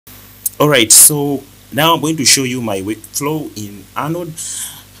Alright, so now I'm going to show you my workflow in Arnold,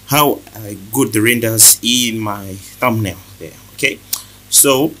 how I got the renders in my thumbnail there. Okay,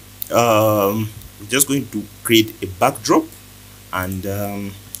 so we're just going to create a backdrop, and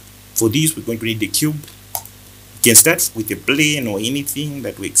for this we're going to need the cube. You can start with a plane or anything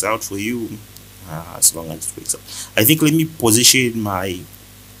that works out for you, as long as it works out. I think let me position my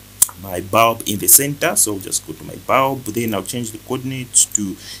bulb in the center, so I'll just go to my bulb, then I'll change the coordinates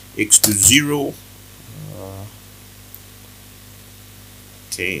to x to 0.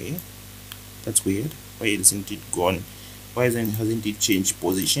 Okay, that's weird. Why isn't it gone? Why hasn't it changed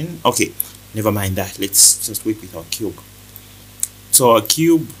position? Okay, never mind that. Let's just work with our cube. So our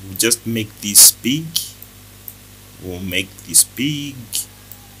cube, will just make this big. We'll make this big,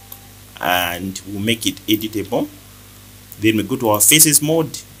 and we'll make it editable. Then we go to our faces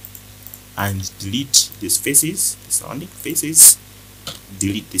mode and delete these faces, the surrounding faces.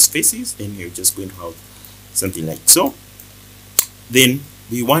 Delete these faces, then you're just going to have something like so. Then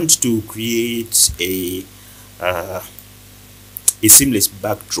we want to create a seamless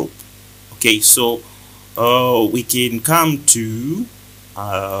backdrop. Okay, so we can come to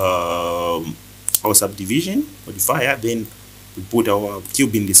our subdivision modifier, then we put our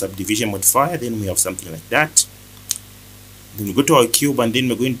cube in the subdivision modifier, then we have something like that. Then we go to our cube, and then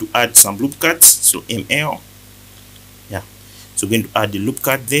we're going to add some loop cuts, so ML. Yeah, so we're going to add the loop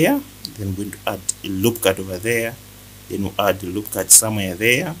cut there, then we're going to add a loop cut over there, then we'll add the loop cut somewhere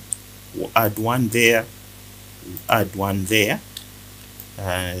there, we'll add one there, we'll add one there,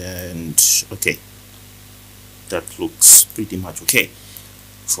 and okay, that looks pretty much okay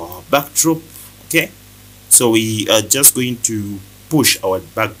for our backdrop. Okay, so we are just going to push our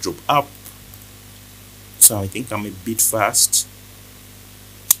backdrop up. So I think I'm a bit fast.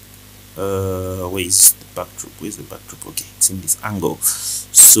 Where's the backdrop? Where's the backdrop? Okay, it's in this angle.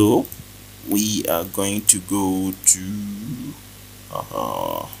 So we are going to go to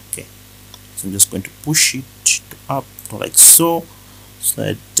okay, so I'm just going to push it up like so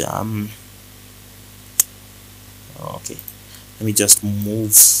that okay, let me just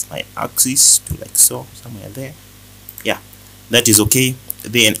move my axis to like so, somewhere there. Yeah, that is okay.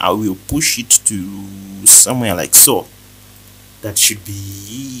 Then I will push it to somewhere like so. That should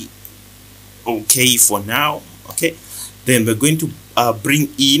be okay for now. Okay, then we're going to bring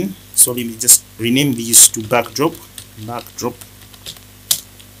in, so let me just rename this to backdrop.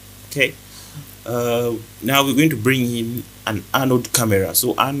 Okay, now we're going to bring in an Arnold camera.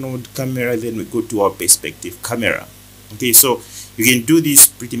 So Arnold camera, then we go to our perspective camera. Okay, so you can do this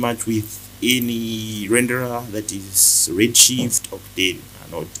pretty much with any renderer that is Redshift, Octane,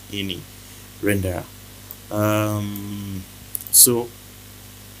 not any renderer. So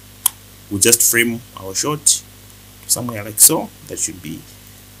we'll just frame our shot somewhere like so. That should be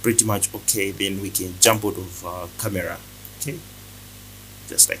pretty much okay. Then we can jump out of our camera. Okay,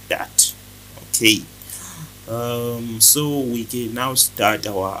 just like that. Okay, so we can now start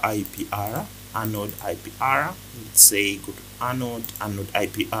our IPR, Arnold IPR. Let's say go to Arnold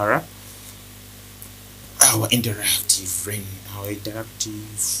IPR. Our interactive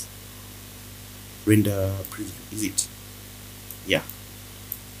render preview, is it? Yeah,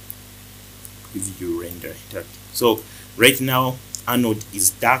 preview render interactive. So right now Arnold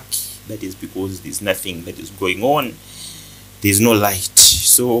is dark. That is because there's nothing that is going on. There's no light.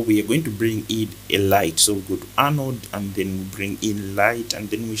 So we are going to bring in a light. So we go to Arnold, and then we bring in light,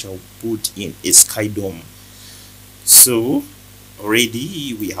 and then we shall put in a sky dome. So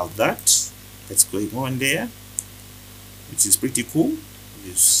already we have that. That's going on there, which is pretty cool.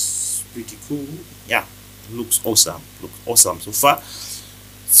 It's pretty cool. Yeah, looks awesome. Looks awesome so far.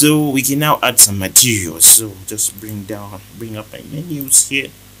 So we can now add some materials. So just bring up my menus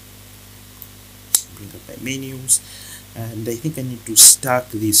here. Bring up my menus, and I think I need to stack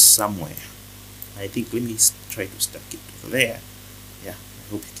this somewhere. I think let me try to stack it over there. Yeah,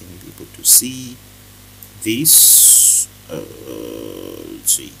 I hope you can be able to see this.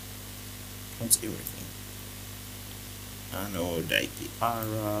 Let's see. What's everything? Arnold IPR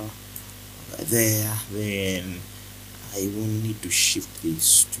over there. Then I will need to shift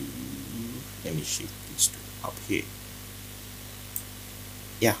this to, let me shift this to up here.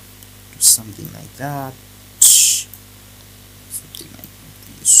 Yeah, do something like that. Something like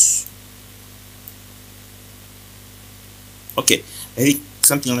this. Okay, I think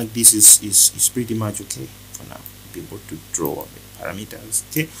something like this is pretty much okay for now. Be able to draw the parameters.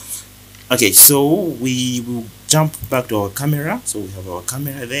 Okay, so we will jump back to our camera. So we have our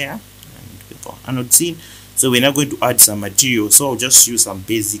camera there, and with our Arnold scene. So we're now going to add some materials. So I'll just use some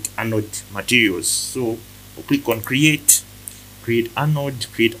basic Arnold materials. So I'll click on create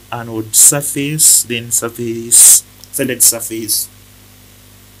create Arnold surface, then surface, standard surface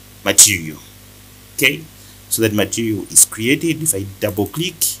material. Okay, so that material is created. If I double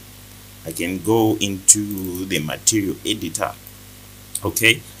click, I can go into the material editor.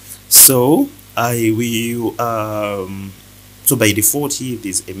 Okay, so I will so by default here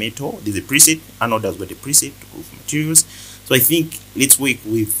there's a metal, there's a preset. Arnold has got a preset of materials. So I think let's work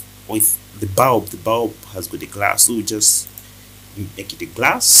with the bulb. The bulb has got a glass, so we just make it a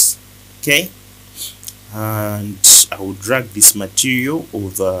glass. Okay, and I will drag this material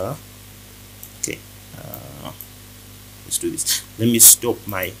over. Okay, let's do this. Let me stop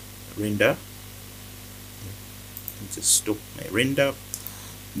my render. Let me just stop my render.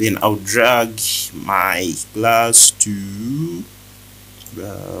 Then I'll drag my glass to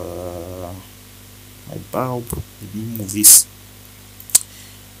my bulb. Let me move this.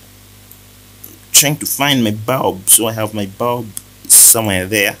 Trying to find my bulb, so I have my bulb somewhere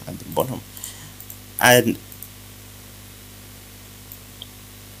there at the bottom, and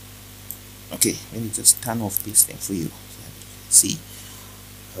okay, let me just turn off this thing for you so that you can see.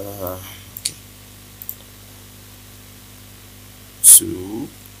 Okay, so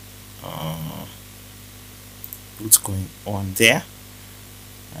what's going on there?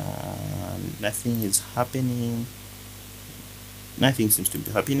 Nothing is happening. Nothing seems to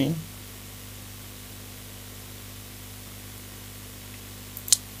be happening.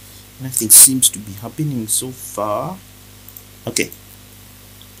 Nothing seems to be happening so far. Okay,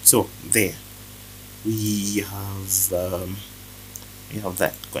 so there we have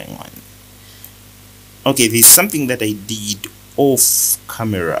that going on. Okay, there's something that I did off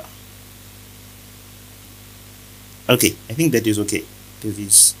camera. Okay, I think that is okay. That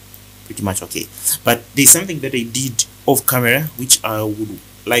is pretty much okay. But there's something that I did off camera which I would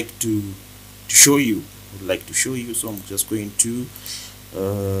like to show you. So I'm just going to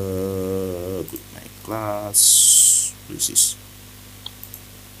put my glass. What is this?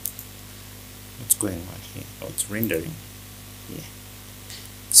 What's going on here? Oh, it's rendering. Yeah.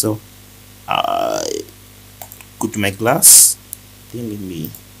 So I go to my glass. Then let me,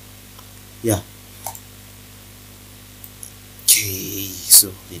 yeah. Okay,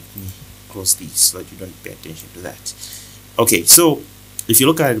 so let me close this so that you don't pay attention to that. Okay, so if you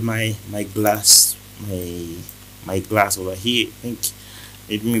look at my glass, my glass over here, I think,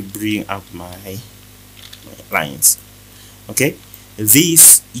 let me bring up my lines. Okay,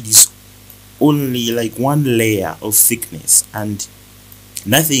 this is only like one layer of thickness, and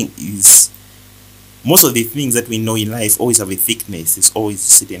nothing is, most of the things that we know in life always have a thickness. It's always a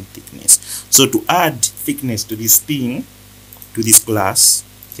certain thickness. So to add thickness to this thing, to this glass,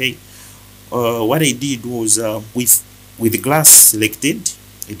 okay, what I did was with the glass selected,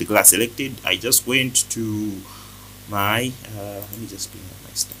 I just went to my let me just bring up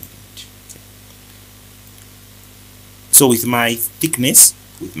my standard. Okay. So with my thickness,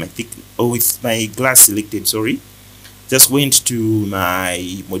 with my glass selected, sorry, just went to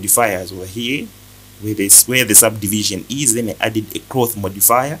my modifiers over here where the subdivision is. Then I added a cloth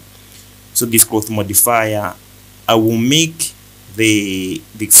modifier. So this cloth modifier, I will make the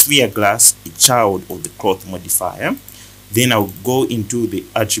sphere glass a child of the cloth modifier. Then I'll go into the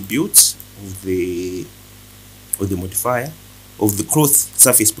attributes of the modifier, of the cloth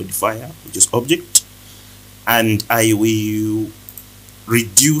surface modifier, which is object, and I will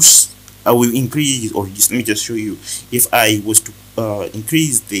increase, or just let me just show you. If I was to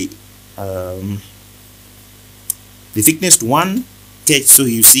increase the thickness to 1, okay, so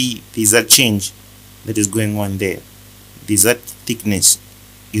you see there's that change that is going on there. There's that thickness.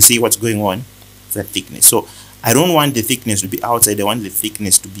 You see what's going on? That thickness. So I don't want the thickness to be outside. I want the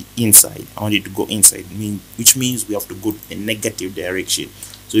thickness to be inside. I want it to go inside, which means we have to go to a negative direction.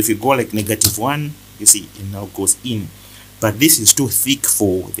 So if you go like -1, you see it now goes in. But this is too thick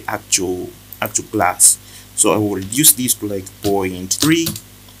for the actual glass. So I will reduce this to like 0.3.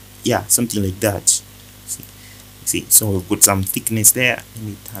 Yeah, something like that. See, so we've got some thickness there. Let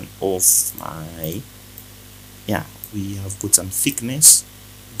me turn off my, yeah, we have got some thickness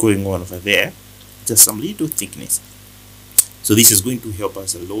going on over there, just some little thickness. So this is going to help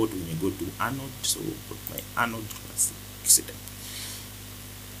us a lot when you go to Arnold. So put my Arnold classic setup.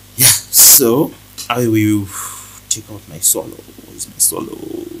 Yeah, so I will take out my solo. Where's my solo?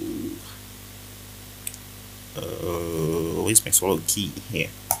 Where's my solo key? Here,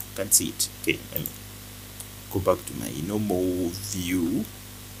 can't see it. Okay, let me go back to my normal view.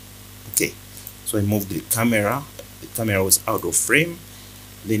 Okay, so I moved the camera. The camera was out of frame.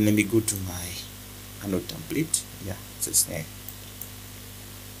 Then let me go to my Arnold template. Yeah, just there.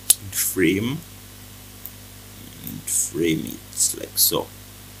 Frame. and frame it like so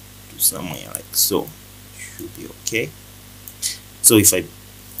to somewhere like so. Should be okay. So if I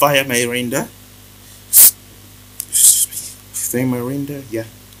fire my render, yeah,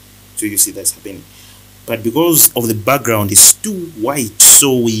 so you see that's happening. But because of the background is too white,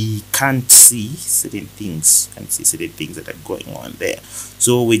 so we can't see certain things, that are going on there.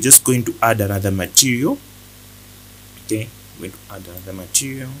 So we're just going to add another material. Okay, we're going to add another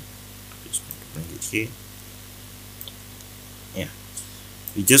material. I'm just going to bring it here. Yeah,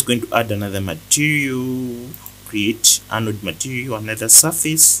 we're just going to add another material, create Arnold material, another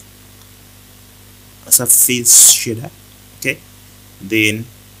surface, a surface shader. Okay, then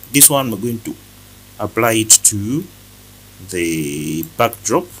this one we're going to apply it to the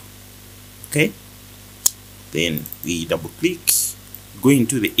backdrop. Okay, then we double click, go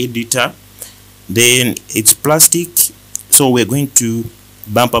into the editor, then it's plastic, so we're going to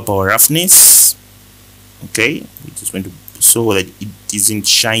bump up our roughness. Okay, we're just going to, so that it isn't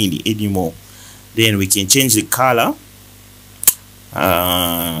shiny anymore. Then we can change the color.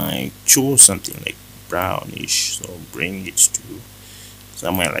 Choose something like brownish, so bring it to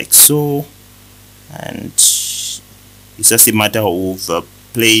somewhere like so. And it's just a matter of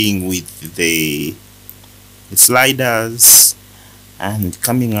playing with the sliders and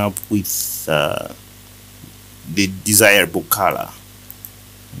coming up with the desirable color,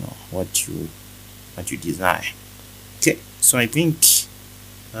 what you desire. Okay, so I think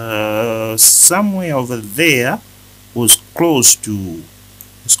somewhere over there was close to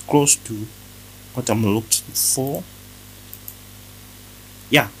what I'm looking for.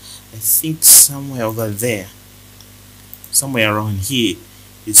 Yeah, I think somewhere over there, somewhere around here,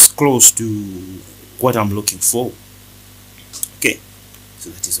 is close to what I'm looking for. Okay, so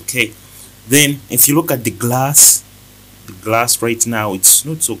that is okay. Then if you look at the glass right now, it's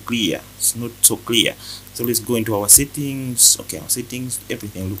not so clear. So let's go into our settings. Okay, our settings,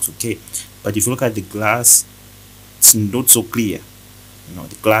 everything looks okay. But if you look at the glass, it's not so clear.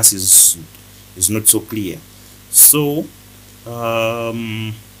 The glass is not so clear. So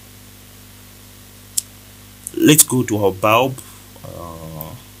let's go to our bulb.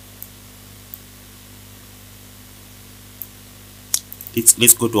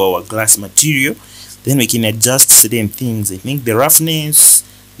 Let's go to our glass material. Then we can adjust certain things. I think the roughness,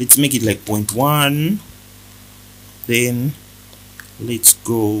 let's make it like 0.1. Then let's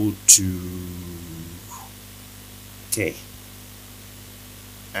go to, okay,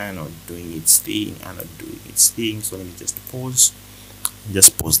 Arnold doing its thing. So let me just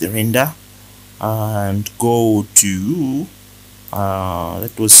pause the render and go to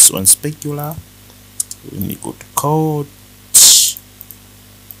that was on specular. Let me go to code,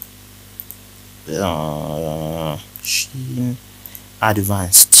 Sheen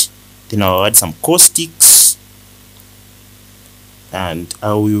advanced. Then I'll add some caustics and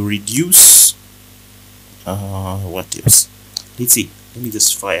I will reduce what else. Let's see, let me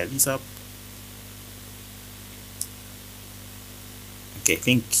just fire this up. Okay, I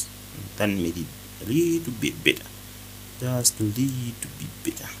think that made it a little bit better, just a little bit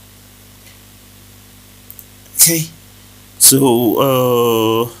better. Okay,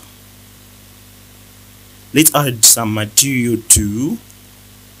 so let's add some material to,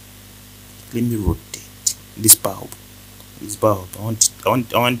 let me rotate this bulb. I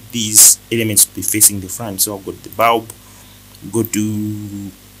want these elements to be facing the front, so I'll go to the bulb, go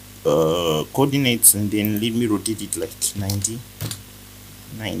to coordinates, and then let me rotate it like 9 degrees.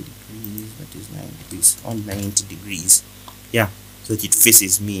 That is 9 degrees, on 90 degrees, yeah, so that it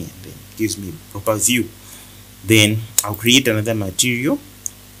faces me and then gives me a proper view. Then I'll create another material,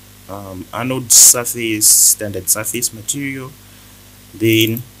 Arnold surface, standard surface material.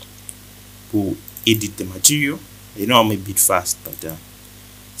 Then we'll edit the material. I'm a bit fast, but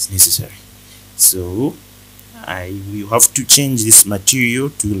it's necessary. So I will have to change this material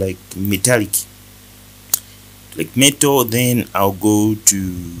to like metallic, like metal. Then I'll go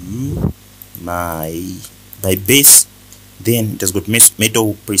to my base. Then it has got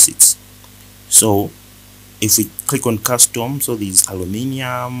metal presets. So if we click on custom, so there's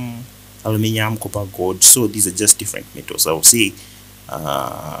aluminium, copper, gold. So these are just different metals. I will say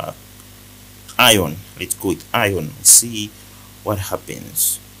iron. Let's go with iron, see what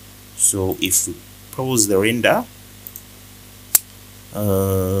happens. So if we pause the render,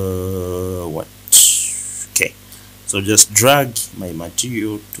 okay, so just drag my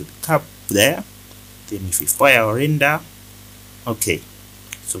material to the cap there. Then if we fire our render, okay,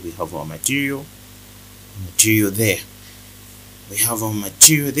 so we have our material there.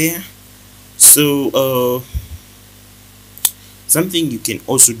 So something you can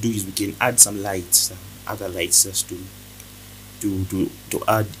also do is we can add some lights, other lights just to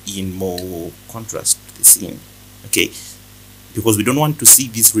add in more contrast to the scene. Okay, because we don't want to see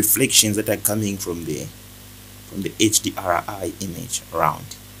these reflections that are coming from the HDRI image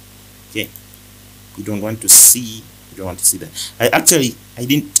around. Okay, we don't want to see that. I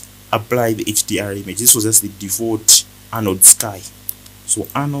didn't apply the HDR image. This was just the default Arnold sky. So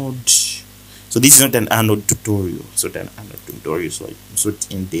this is not an Arnold tutorial. It's not an Arnold tutorial, so it's not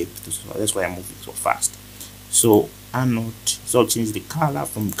in depth. So that's why I'm moving so fast. So Arnold, so I'll change the color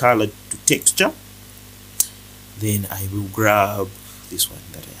from color to texture. Then I will grab this one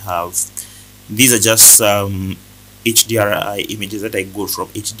that I have. These are just HDRI images that I got from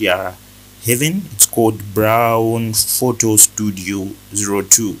HDR Heaven. It's called Brown Photo Studio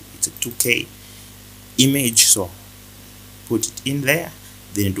 02. It's a 2K image, so put it in there.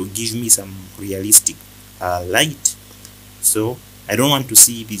 Then it will give me some realistic light. So I don't want to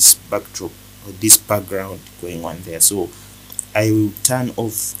see this backdrop or this background going on there, so I will turn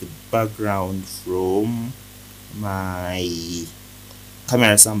off the background from my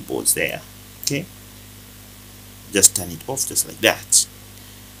camera samples there. Okay, just turn it off just like that.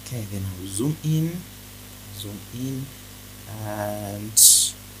 Okay, then I'll zoom in and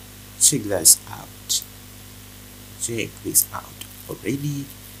check this out.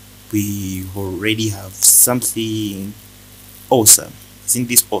 We already have something awesome. Isn't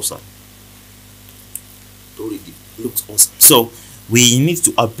this awesome? It already looks awesome. So we need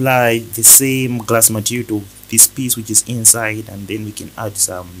to apply the same glass material to this piece which is inside, and then we can add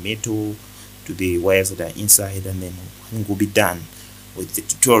some metal to the wires that are inside, and then I think we'll be done with the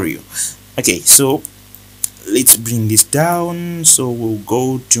tutorial. Okay, so let's bring this down. So we'll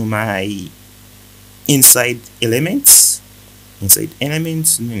go to my inside elements, and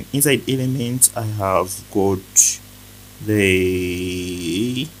then inside elements I have got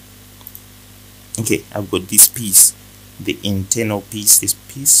I've got this piece, the internal piece, this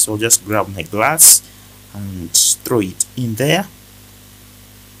piece. So I'll just grab my glass and throw it in there.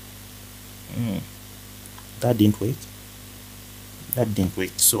 That didn't work,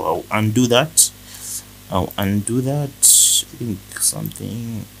 so I'll undo that. I think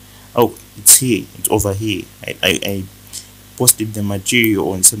something, oh, it's here, it's over here. I posted the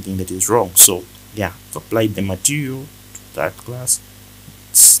material on something that is wrong. So yeah, I've applied the material to that glass.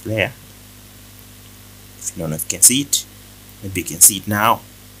 It's there. If you don't know if you can see it, maybe you can see it now.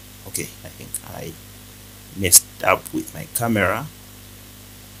 Okay, I think I messed up with my camera.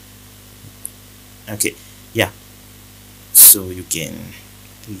 Okay, yeah, so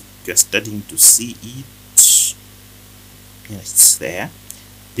you're starting to see it. Yeah, it's there.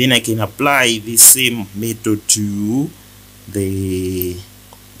 Then I can apply the same method to the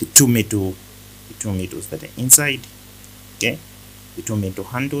two metals that are inside. Okay, the two metal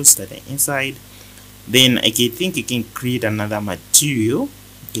handles that are inside. Then I think you can create another material.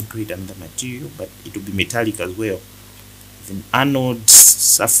 But it will be metallic as well. Then Arnold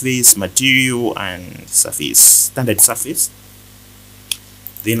surface material and standard surface.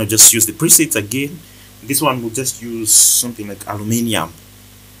 Then I'll just use the presets again. This one will just use something like aluminium.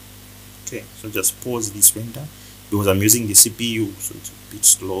 Okay, so just pause this render because I'm using the CPU, so it's a bit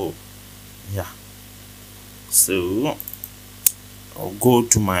slow. Yeah, so I'll go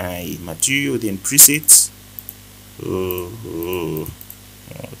to my material, then presets.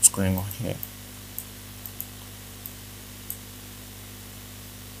 What's going on here?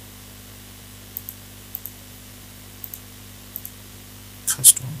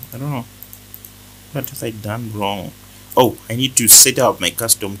 Custom, I don't know, what have I done wrong? Oh, I need to set up my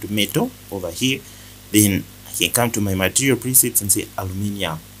custom to metal over here. Then I can come to my material presets and say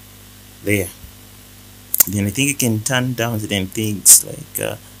aluminium there. Then I think I can turn down certain things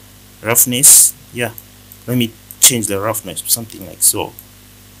like roughness. Yeah, let me change the roughness to something like so,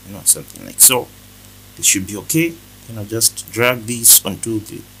 something like so. This should be okay. Then I'll just drag this onto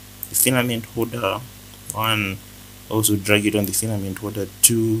the filament holder 1, also drag it on the filament holder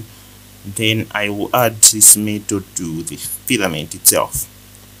 2. Then I will add this method to the filament itself.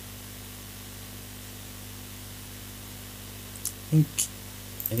 I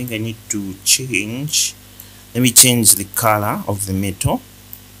think I need to change. Let me change the color of the metal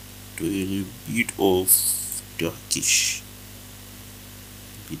to a little bit of darkish,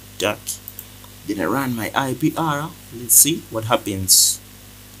 a bit dark. Then I run my IPR. Let's see what happens.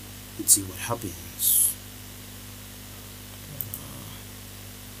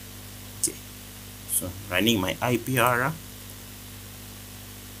 Okay, so running my IPR.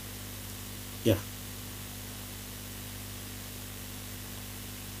 Yeah,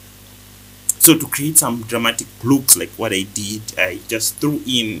 So to create some dramatic looks like what I did, I just threw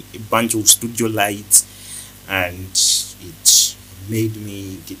in a bunch of studio lights, and it made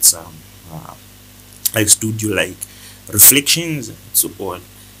me get some like studio like reflections and so on,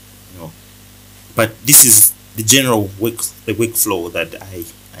 you know. But this is the general workflow that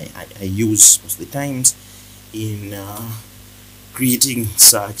I use most of the times in creating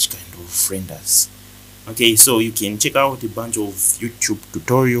such kind of renders. Okay, so you can check out a bunch of YouTube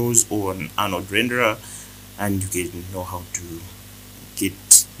tutorials on Arnold renderer, and you can know how to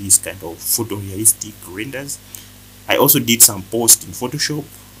get these kind of photorealistic renders. I also did some post in Photoshop.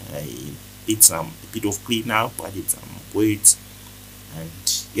 I did a bit of cleanup, I did some words,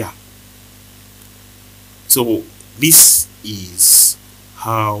 and yeah. So this is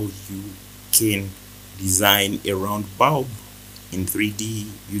how you can design a round bulb in 3D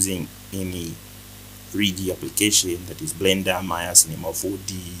using any 3D application, that is Blender, Maya, Cinema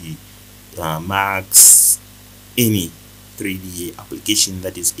 4D, Max, any 3D application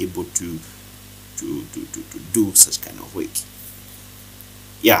that is able to do such kind of work.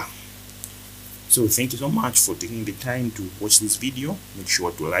 Yeah. So thank you so much for taking the time to watch this video. Make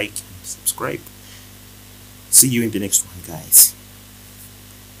sure to like and subscribe. See you in the next one, guys.